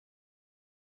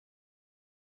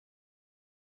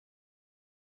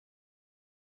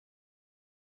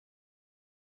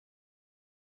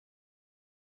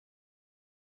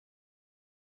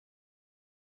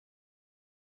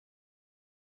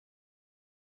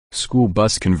school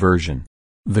bus conversion.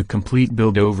 The complete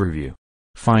build overview.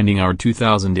 Finding our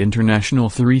 2000 International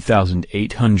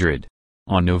 3800.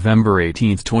 On November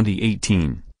 18,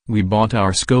 2018, we bought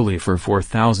our Skoolie for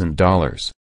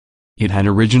 $4,000. It had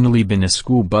originally been a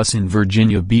school bus in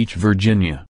Virginia Beach,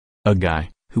 Virginia. A guy,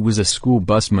 who was a school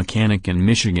bus mechanic in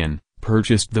Michigan,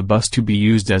 purchased the bus to be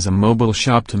used as a mobile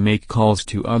shop to make calls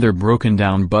to other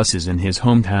broken-down buses in his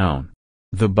hometown.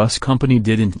 The bus company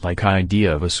didn't like the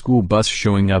idea of a school bus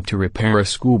showing up to repair a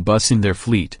school bus in their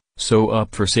fleet, so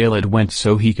up for sale it went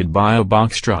so he could buy a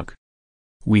box truck.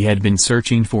 We had been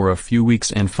searching for a few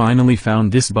weeks and finally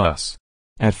found this bus.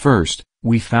 At first,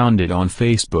 we found it on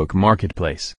Facebook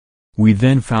Marketplace. We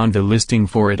then found the listing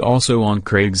for it also on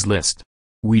Craigslist.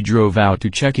 We drove out to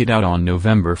check it out on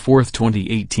November 4,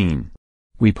 2018.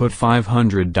 We put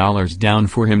 $500 down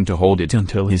for him to hold it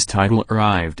until his title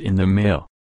arrived in the mail.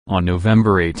 On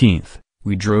November 18,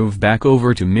 we drove back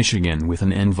over to Michigan with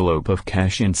an envelope of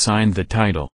cash and signed the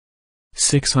title.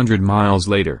 600 miles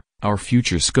later, our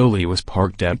future Skoolie was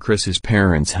parked at Chris's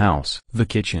parents' house. The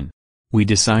kitchen. We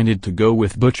decided to go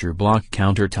with butcher block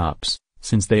countertops,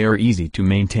 since they are easy to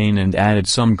maintain, and added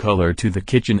some color to the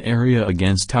kitchen area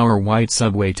against our white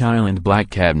subway tile and black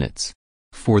cabinets.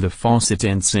 For the faucet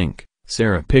and sink,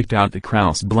 Sarah picked out the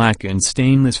Kraus black and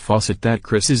stainless faucet that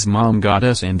Chris's mom got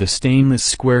us and the stainless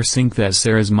square sink that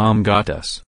Sarah's mom got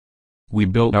us. We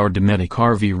built our Dometic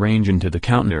RV range into the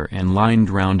counter and lined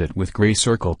round it with gray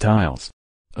circle tiles.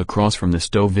 Across from the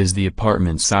stove is the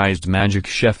apartment-sized Magic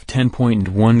Chef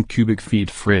 10.1 cubic feet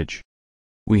fridge.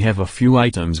 We have a few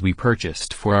items we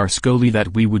purchased for our Skoolie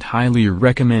that we would highly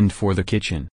recommend for the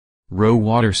kitchen. Row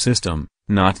water system.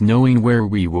 Not knowing where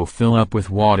we will fill up with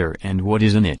water and what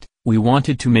is in it, we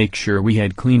wanted to make sure we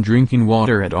had clean drinking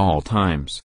water at all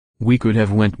times. We could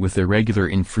have went with a regular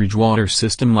in-fridge water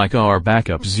system like our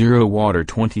backup Zero Water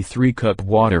 23-cup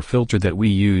water filter that we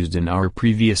used in our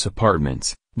previous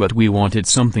apartments, but we wanted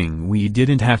something we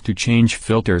didn't have to change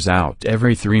filters out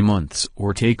every 3 months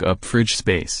or take up fridge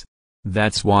space.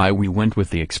 That's why we went with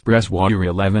the Express Water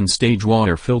 11-stage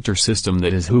water filter system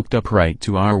that is hooked up right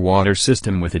to our water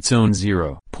system with its own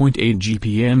 0.8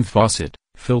 GPM faucet,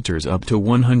 filters up to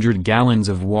 100 gallons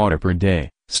of water per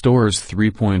day, stores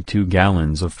 3.2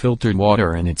 gallons of filtered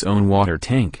water in its own water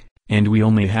tank, and we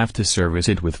only have to service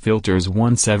it with filters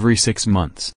once every 6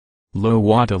 months.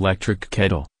 Low-watt electric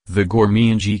kettle. The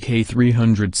Gourmet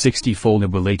GK360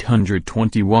 foldable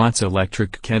 820 watts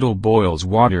electric kettle boils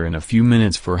water in a few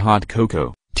minutes for hot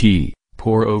cocoa, tea,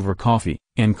 pour-over coffee,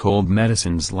 and cold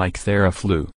medicines like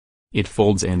Theraflu. It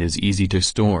folds and is easy to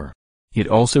store. It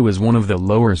also is one of the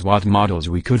lowest watt models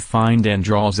we could find and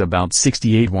draws about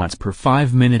 68 watts per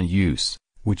 5-minute use,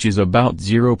 which is about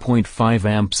 0.5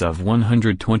 amps of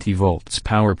 120 volts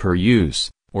power per use,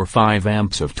 or 5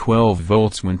 amps of 12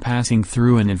 volts when passing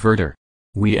through an inverter.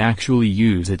 We actually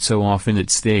use it so often it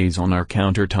stays on our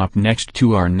countertop next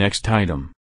to our next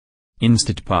item.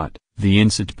 Instant Pot. The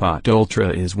Instant Pot Ultra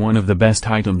is one of the best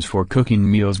items for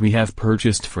cooking meals we have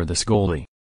purchased for the Skoolie.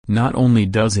 Not only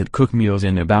does it cook meals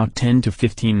in about 10 to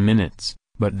 15 minutes,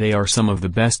 but they are some of the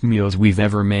best meals we've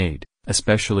ever made,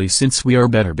 especially since we are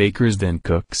better bakers than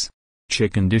cooks.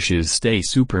 Chicken dishes stay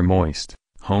super moist.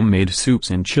 Homemade soups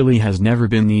and chili has never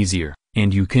been easier.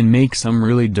 And you can make some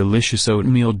really delicious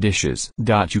oatmeal dishes.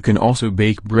 You can also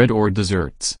bake bread or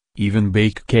desserts, even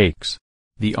bake cakes.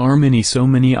 There are so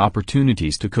many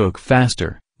opportunities to cook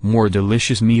faster, more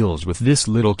delicious meals with this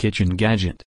little kitchen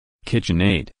gadget.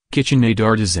 KitchenAid. KitchenAid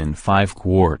Artisan 5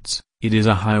 quarts. It is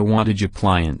a high wattage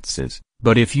appliances,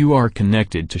 but if you are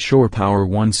connected to shore power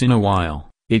once in a while,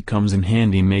 it comes in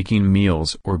handy making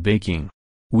meals or baking.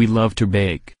 We love to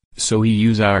bake, so we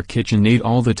use our KitchenAid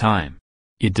all the time.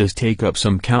 It does take up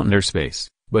some counter space,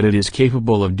 but it is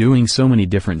capable of doing so many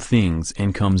different things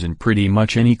and comes in pretty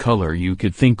much any color you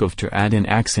could think of to add an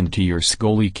accent to your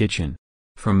Skoolie kitchen.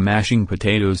 From mashing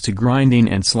potatoes to grinding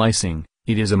and slicing,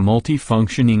 it is a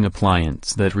multi-functioning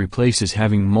appliance that replaces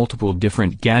having multiple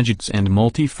different gadgets, and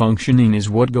multi-functioning is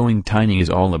what going tiny is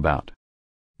all about.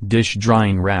 Dish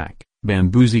Drying Rack.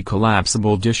 Bambuzi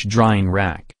Collapsible Dish Drying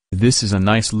Rack. This is a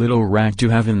nice little rack to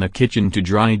have in the kitchen to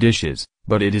dry dishes,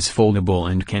 but it is foldable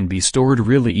and can be stored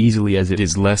really easily as it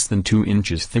is less than 2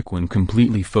 inches thick when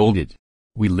completely folded.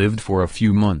 We lived for a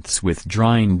few months with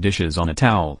drying dishes on a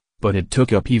towel, but it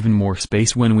took up even more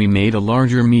space when we made a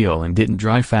larger meal and didn't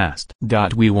dry fast.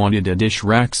 We wanted a dish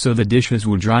rack so the dishes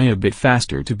would dry a bit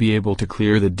faster to be able to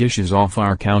clear the dishes off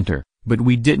our counter, but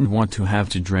we didn't want to have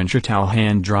to drench a towel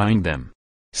hand drying them.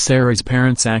 Sarah's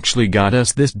parents actually got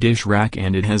us this dish rack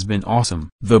and it has been awesome.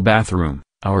 The bathroom.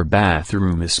 Our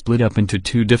bathroom is split up into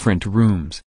 2 different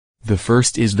rooms. The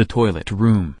first is the toilet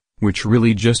room, which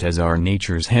really just has our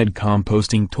nature's head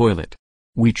composting toilet.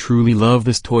 We truly love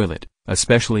this toilet,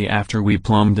 especially after we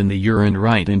plumbed in the urine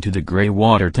right into the gray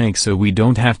water tank so we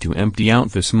don't have to empty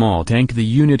out the small tank the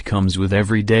unit comes with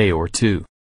every day or two.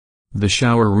 The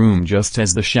shower room just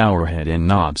has the shower head and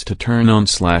knobs to turn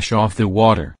on/off the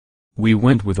water. We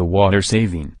went with a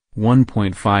water-saving,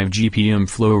 1.5 GPM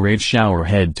flow rate shower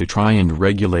head to try and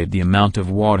regulate the amount of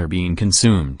water being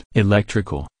consumed.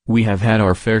 Electrical, we have had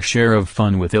our fair share of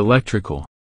fun with electrical.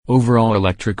 Overall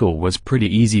electrical was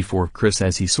pretty easy for Chris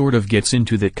as he sort of gets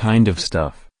into that kind of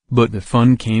stuff, but the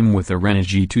fun came with a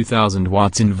Renogy 2000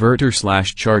 watts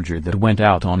inverter/charger that went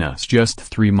out on us just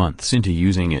 3 months into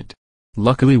using it.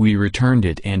 Luckily we returned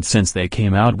it, and since they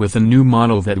came out with a new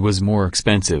model that was more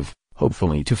expensive,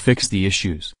 hopefully to fix the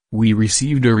issues, we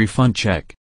received a refund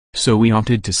check. So we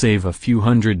opted to save a few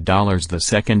 $100s the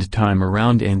second time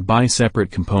around and buy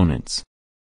separate components.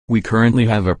 We currently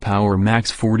have a Power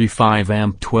Max 45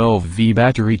 amp 12V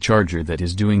battery charger that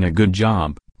is doing a good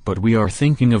job, but we are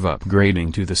thinking of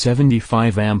upgrading to the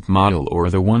 75 amp model or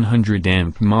the 100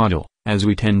 amp model, as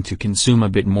we tend to consume a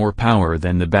bit more power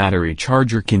than the battery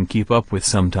charger can keep up with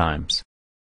sometimes.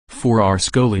 For our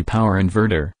Skoolie power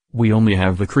inverter, we only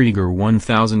have the Krieger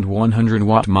 1100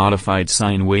 watt modified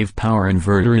sine wave power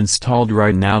inverter installed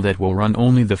right now that will run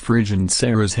only the fridge and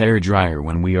Sarah's hairdryer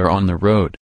when we are on the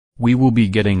road. We will be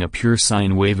getting a pure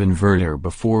sine wave inverter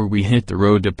before we hit the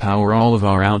road to power all of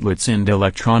our outlets and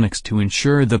electronics to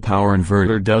ensure the power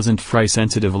inverter doesn't fry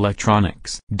sensitive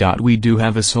electronics. We do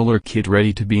have a solar kit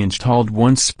ready to be installed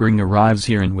once spring arrives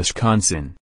here in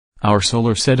Wisconsin. Our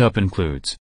solar setup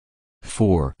includes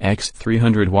 4 x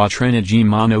 300 watt Renogy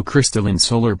monocrystalline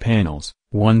solar panels,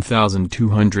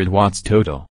 1200 watts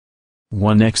total.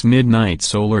 1 x Midnight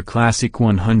Solar Classic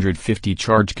 150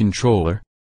 charge controller.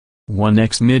 1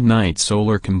 x Midnight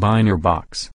Solar Combiner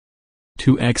Box.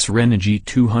 2 x Renogy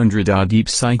 200 deep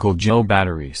cycle gel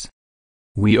batteries.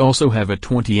 We also have a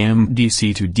 20 amp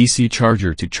DC to DC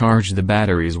charger to charge the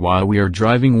batteries while we are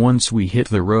driving once we hit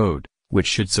the road, which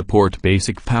should support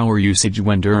basic power usage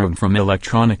when derived from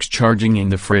electronics charging in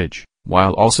the fridge,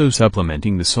 while also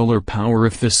supplementing the solar power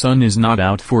if the sun is not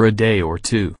out for a day or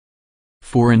two.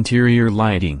 For interior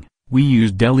lighting, we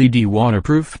used LED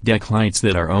waterproof deck lights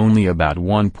that are only about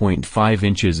 1.5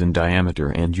 inches in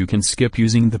diameter, and you can skip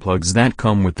using the plugs that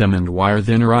come with them and wire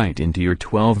them right into your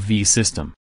 12V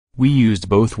system. We used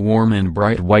both warm and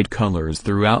bright white colors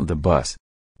throughout the bus.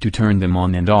 To turn them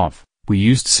on and off, we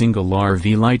used single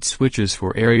RV light switches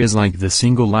for areas like the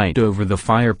single light over the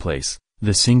fireplace,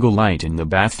 the single light in the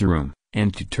bathroom,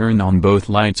 and to turn on both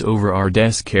lights over our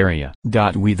desk area.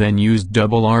 We then used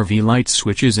double RV light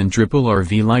switches and triple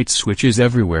RV light switches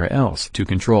everywhere else to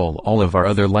control all of our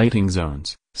other lighting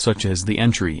zones, such as the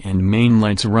entry and main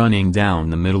lights running down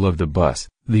the middle of the bus,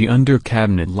 the under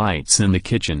cabinet lights in the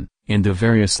kitchen, and the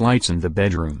various lights in the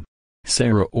bedroom.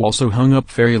 Sarah also hung up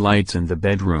fairy lights in the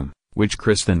bedroom, which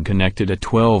Chris then connected a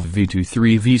 12V to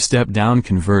 3V step-down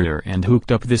converter and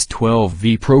hooked up this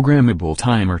 12V programmable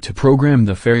timer to program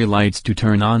the fairy lights to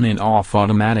turn on and off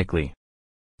automatically.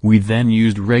 We then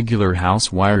used regular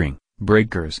house wiring,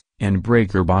 breakers, and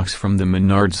breaker box from the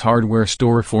Menards hardware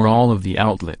store for all of the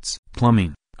outlets.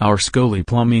 Plumbing. Our Skoolie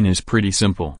plumbing is pretty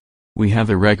simple. We have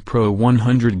a Rec Pro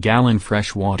 100-gallon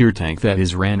freshwater tank that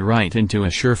is ran right into a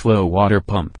SureFlow water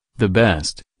pump, the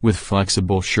best, with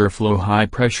flexible SureFlow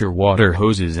high-pressure water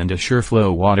hoses and a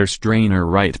SureFlow water strainer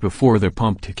right before the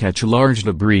pump to catch large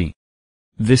debris.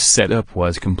 This setup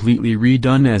was completely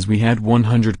redone as we had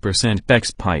 100%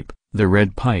 PEX pipe, the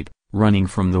red pipe, running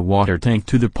from the water tank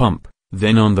to the pump.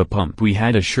 Then on the pump we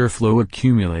had a SureFlow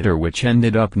accumulator which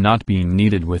ended up not being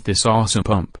needed with this awesome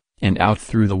pump, and out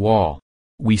through the wall.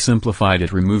 We simplified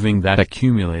it removing that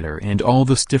accumulator and all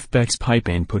the stiff PEX pipe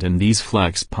and put in these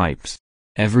flex pipes.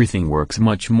 Everything works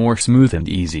much more smooth and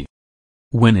easy.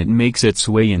 When it makes its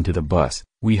way into the bus,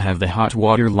 we have the hot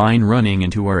water line running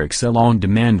into our Excel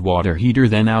on-demand water heater,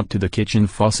 then out to the kitchen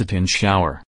faucet and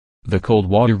shower. The cold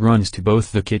water runs to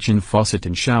both the kitchen faucet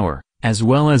and shower, as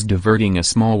well as diverting a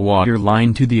small water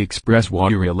line to the Express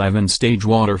Water 11-stage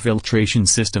water filtration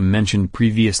system mentioned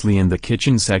previously in the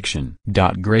kitchen section.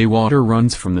 Gray water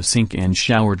runs from the sink and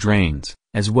shower drains,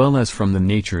 as well as from the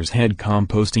Nature's Head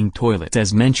composting toilet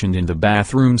as mentioned in the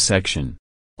bathroom section.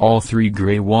 All three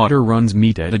gray water runs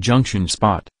meet at a junction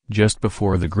spot, just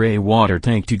before the gray water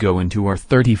tank to go into our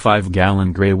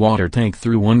 35-gallon gray water tank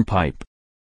through one pipe.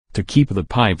 To keep the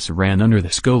pipes ran under the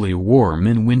Skoolie warm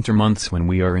in winter months when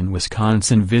we are in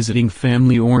Wisconsin visiting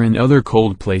family or in other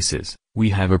cold places, we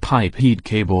have a pipe heat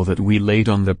cable that we laid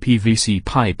on the PVC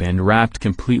pipe and wrapped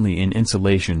completely in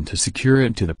insulation to secure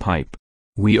it to the pipe.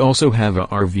 We also have a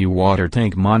RV water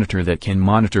tank monitor that can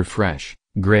monitor fresh,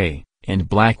 gray, and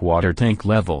black water tank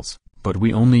levels, but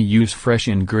we only use fresh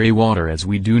and gray water as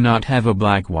we do not have a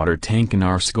black water tank in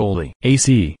our Skoolie.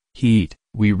 AC, heat.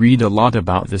 We read a lot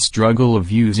about the struggle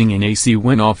of using an AC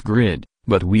when off-grid,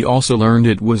 but we also learned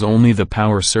it was only the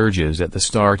power surges at the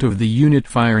start of the unit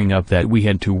firing up that we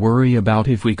had to worry about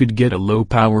if we could get a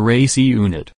low-power AC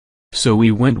unit. So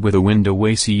we went with a window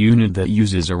AC unit that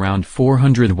uses around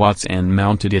 400 watts and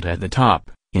mounted it at the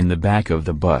top, in the back of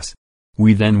the bus.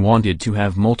 We then wanted to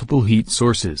have multiple heat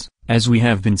sources, as we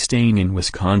have been staying in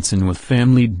Wisconsin with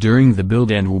family during the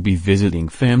build and will be visiting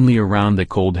family around the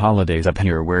cold holidays up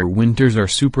here where winters are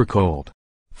super cold.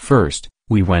 First,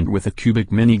 we went with a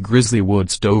cubic mini grizzly wood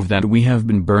stove that we have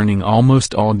been burning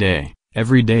almost all day,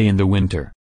 every day in the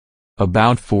winter.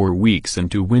 About 4 weeks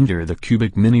into winter the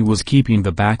cubic mini was keeping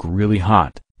the back really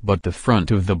hot, but the front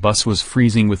of the bus was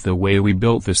freezing with the way we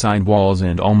built the side walls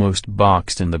and almost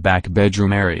boxed in the back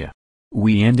bedroom area.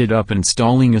 We ended up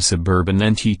installing a Suburban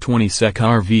NT20 SEC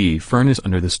RV furnace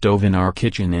under the stove in our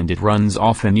kitchen, and it runs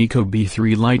off an Ecobee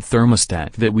 3 light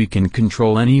thermostat that we can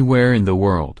control anywhere in the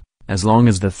world, as long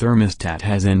as the thermostat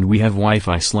has and we have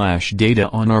Wi-Fi/data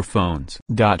on our phones.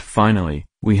 Finally,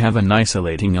 we have an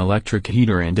isolating electric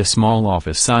heater and a small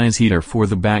office-size heater for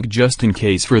the back just in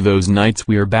case for those nights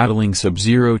we are battling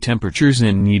sub-zero temperatures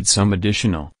and need some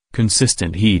additional,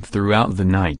 consistent heat throughout the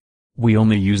night. We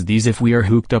only use these if we are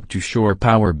hooked up to shore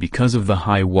power because of the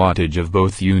high wattage of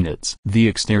both units. The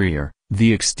exterior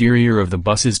of the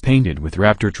bus is painted with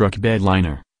Raptor truck bed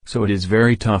liner, so it is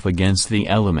very tough against the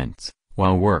elements,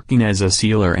 while working as a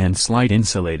sealer and slight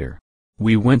insulator.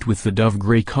 We went with the dove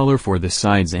gray color for the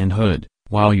sides and hood,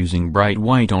 while using bright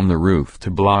white on the roof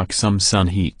to block some sun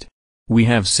heat. We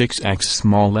have 6x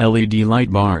small LED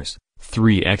light bars,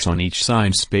 3x on each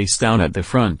side spaced out at the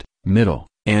front, middle,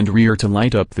 and rear to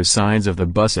light up the sides of the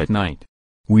bus at night.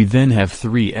 We then have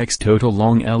 3x total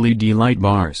long LED light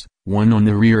bars, 1 on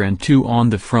the rear and 2 on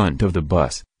the front of the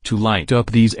bus, to light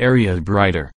up these areas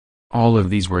brighter. All of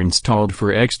these were installed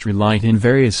for extra light in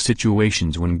various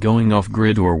situations when going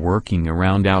off-grid or working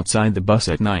around outside the bus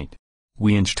at night.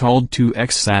 We installed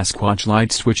 2x Sasquatch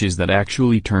light switches that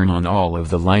actually turn on all of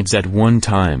the lights at one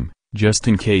time, just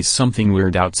in case something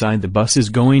weird outside the bus is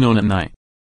going on at night.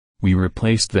 We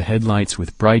replaced the headlights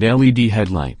with bright LED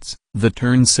headlights, the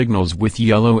turn signals with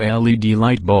yellow LED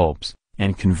light bulbs,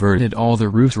 and converted all the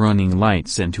roof running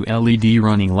lights into LED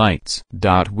running lights.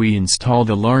 We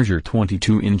installed a larger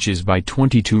 22 inches by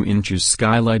 22 inches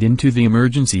skylight into the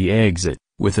emergency exit,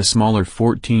 with a smaller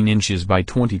 14 inches by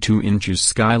 22 inches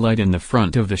skylight in the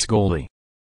front of the Skoolie.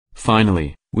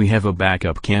 Finally, we have a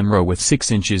backup camera with 6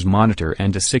 inches monitor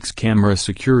and a 6-camera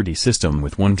security system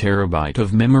with 1 terabyte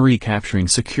of memory capturing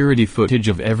security footage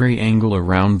of every angle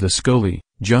around the Skoolie,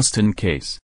 just in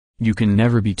case. You can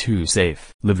never be too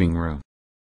safe. Living room.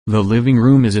 The living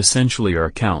room is essentially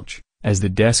our couch, as the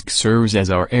desk serves as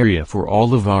our area for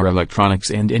all of our electronics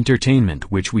and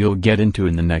entertainment, which we'll get into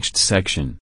in the next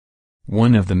section.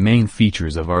 One of the main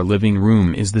features of our living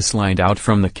room is the slide out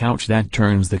from the couch that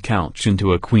turns the couch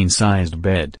into a queen-sized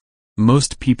bed.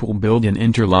 Most people build an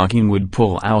interlocking wood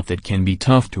pull-out that can be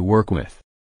tough to work with.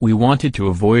 We wanted to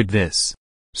avoid this.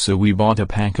 So we bought a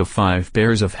pack of 5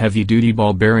 pairs of heavy-duty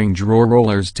ball-bearing drawer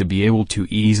rollers to be able to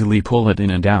easily pull it in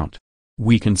and out.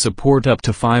 We can support up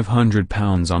to 500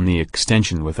 pounds on the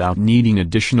extension without needing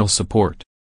additional support.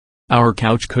 Our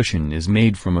couch cushion is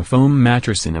made from a foam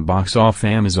mattress in a box off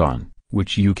Amazon,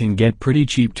 which you can get pretty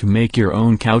cheap to make your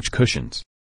own couch cushions.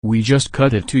 We just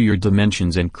cut it to your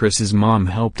dimensions and Chris's mom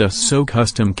helped us sew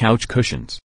custom couch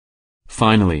cushions.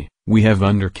 Finally, we have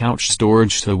under couch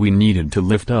storage, so we needed to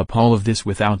lift up all of this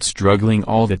without struggling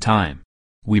all the time.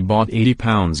 We bought 80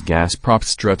 pounds gas prop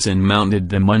struts and mounted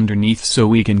them underneath so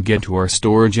we can get to our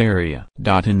storage area.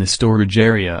 In the storage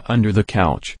area under the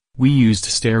couch, we used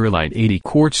Sterilite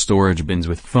 80-quart storage bins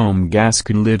with foam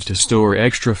gasket lids to store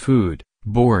extra food,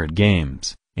 board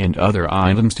games, and other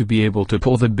items to be able to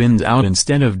pull the bins out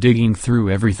instead of digging through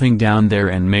everything down there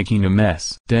and making a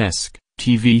mess. Desk,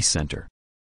 TV center.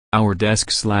 Our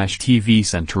desk/TV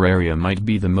center area might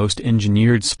be the most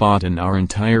engineered spot in our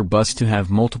entire bus to have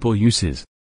multiple uses.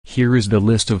 Here is the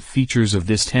list of features of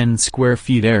this 10 square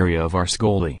feet area of our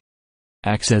Skoolie.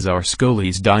 Acts as our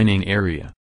Skoolie's dining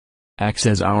area. Acts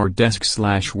as our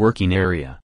desk/working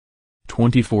area.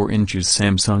 24 inches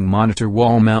Samsung monitor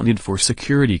wall mounted for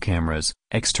security cameras,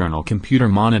 external computer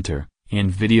monitor,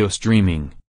 and video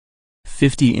streaming.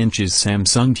 50 inches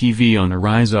Samsung TV on a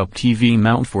rise-up TV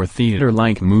mount for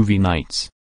theater-like movie nights.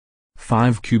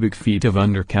 5 cubic feet of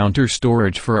under-counter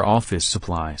storage for office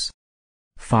supplies.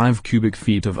 5 cubic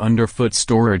feet of underfoot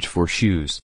storage for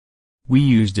shoes. We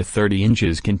used a 30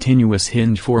 inches continuous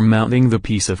hinge for mounting the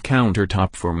piece of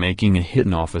countertop for making a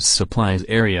hidden office supplies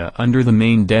area under the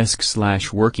main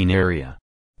desk/working area.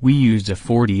 We used a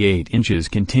 48 inches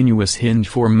continuous hinge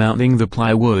for mounting the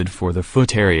plywood for the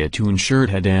foot area to ensure it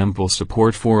had ample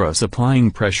support for us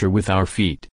applying pressure with our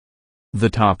feet. The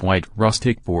top white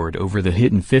rustic board over the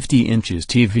hidden 50 inches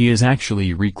TV is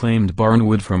actually reclaimed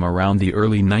barnwood from around the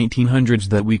early 1900s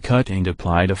that we cut and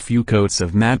applied a few coats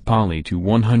of matte poly to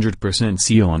 100%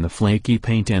 seal on the flaky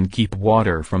paint and keep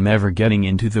water from ever getting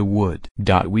into the wood.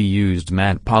 We used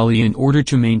matte poly in order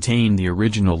to maintain the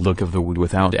original look of the wood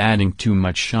without adding too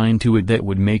much shine to it that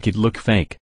would make it look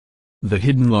fake. The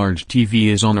hidden large TV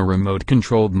is on a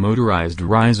remote-controlled motorized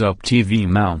rise-up TV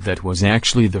mount that was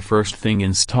actually the first thing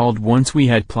installed once we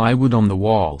had plywood on the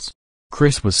walls.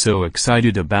 Chris was so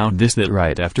excited about this that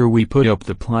right after we put up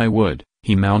the plywood,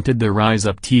 he mounted the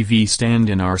rise-up TV stand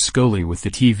in our Skoolie with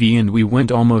the TV, and we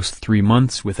went almost 3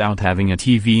 months without having a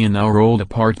TV in our old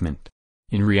apartment.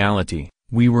 In reality,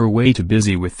 we were way too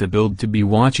busy with the build to be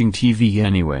watching TV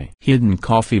anyway. Hidden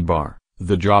coffee bar.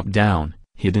 The drop-down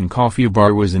hidden coffee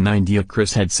bar was an idea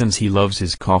Chris had since he loves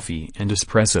his coffee and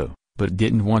espresso, but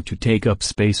didn't want to take up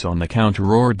space on the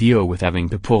counter or deal with having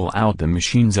to pull out the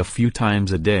machines a few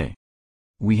times a day.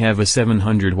 We have a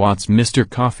 700 watts Mr.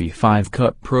 Coffee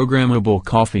 5-cup programmable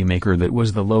coffee maker that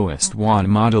was the lowest watt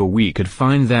model we could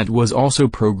find that was also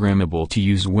programmable to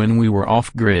use when we were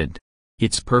off-grid.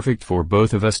 It's perfect for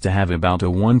both of us to have about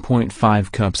a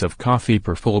 1.5 cups of coffee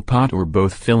per full pot or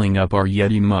both filling up our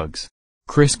Yeti mugs.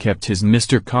 Chris kept his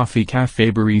Mr. Coffee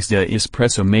Cafe Barista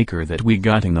espresso maker that we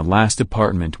got in the last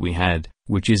apartment we had,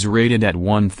 which is rated at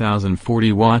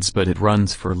 1040 watts but it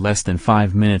runs for less than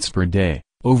 5 minutes per day,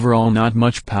 overall not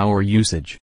much power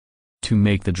usage. To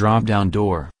make the drop-down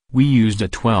door, we used a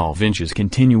 12 inches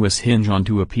continuous hinge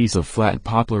onto a piece of flat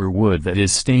poplar wood that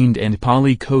is stained and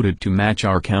poly-coated to match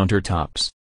our countertops.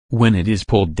 When it is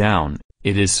pulled down,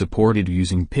 it is supported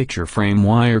using picture frame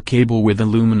wire cable with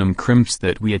aluminum crimps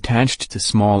that we attached to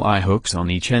small eye-hooks on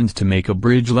each end to make a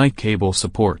bridge-like cable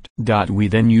support. We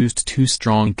then used 2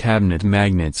 strong cabinet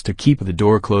magnets to keep the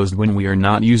door closed when we are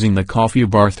not using the coffee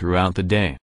bar throughout the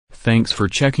day. Thanks for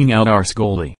checking out our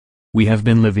Skoolie. We have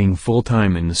been living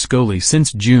full-time in the Skoolie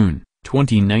since June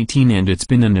 2019 and it's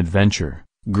been an adventure,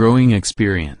 growing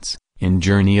experience, and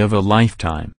journey of a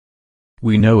lifetime.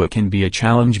 We know it can be a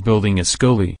challenge building a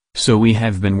Skoolie, so we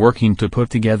have been working to put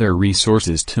together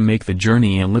resources to make the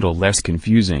journey a little less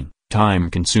confusing,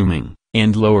 time-consuming,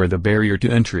 and lower the barrier to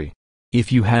entry.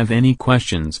 If you have any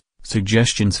questions,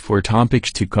 suggestions for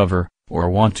topics to cover,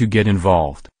 or want to get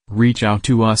involved, reach out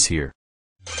to us here.